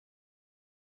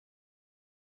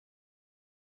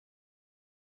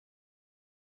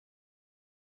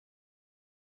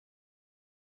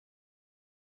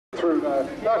through there.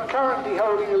 They're currently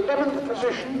holding 11th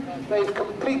position. They've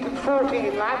completed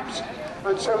 14 laps,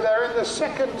 and so they're in the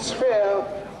second sphere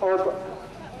of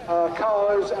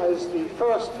cars as the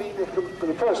first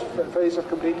phase have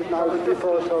completed now, the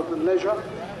Forest Health and Leisure.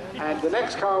 And the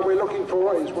next car we're looking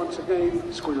for is, once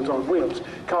again, Squeals on Wheels.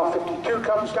 Car 52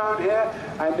 comes down here,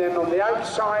 and then on the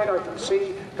outside I can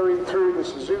see going through the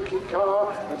Suzuki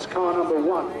car, that's car number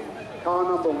 1. Car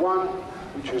number 1,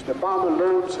 which is the Barton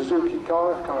Lawn Suzuki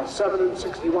car, car 7 and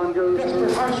 61 goes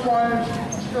through. Housewives,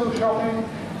 still shopping,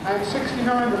 and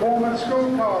 69, the Bournemouth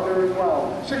school car doing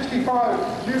well.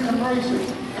 65, Newton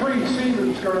Racing, 3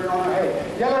 Siemens going on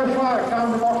ahead. Yellow flag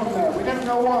down the bottom there, we don't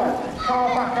know why. Car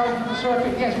back out to the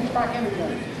circuit, yes, it's back in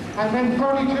again. And then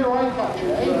 42, I catch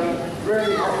it,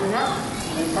 really hopping up.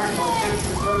 In fact, my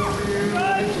attention goes to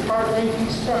it's about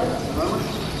 87 at the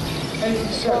moment.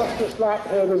 87. Fastest lap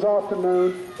here this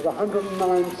afternoon of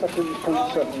 109 seconds,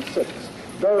 .76.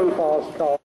 Very fast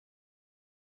car.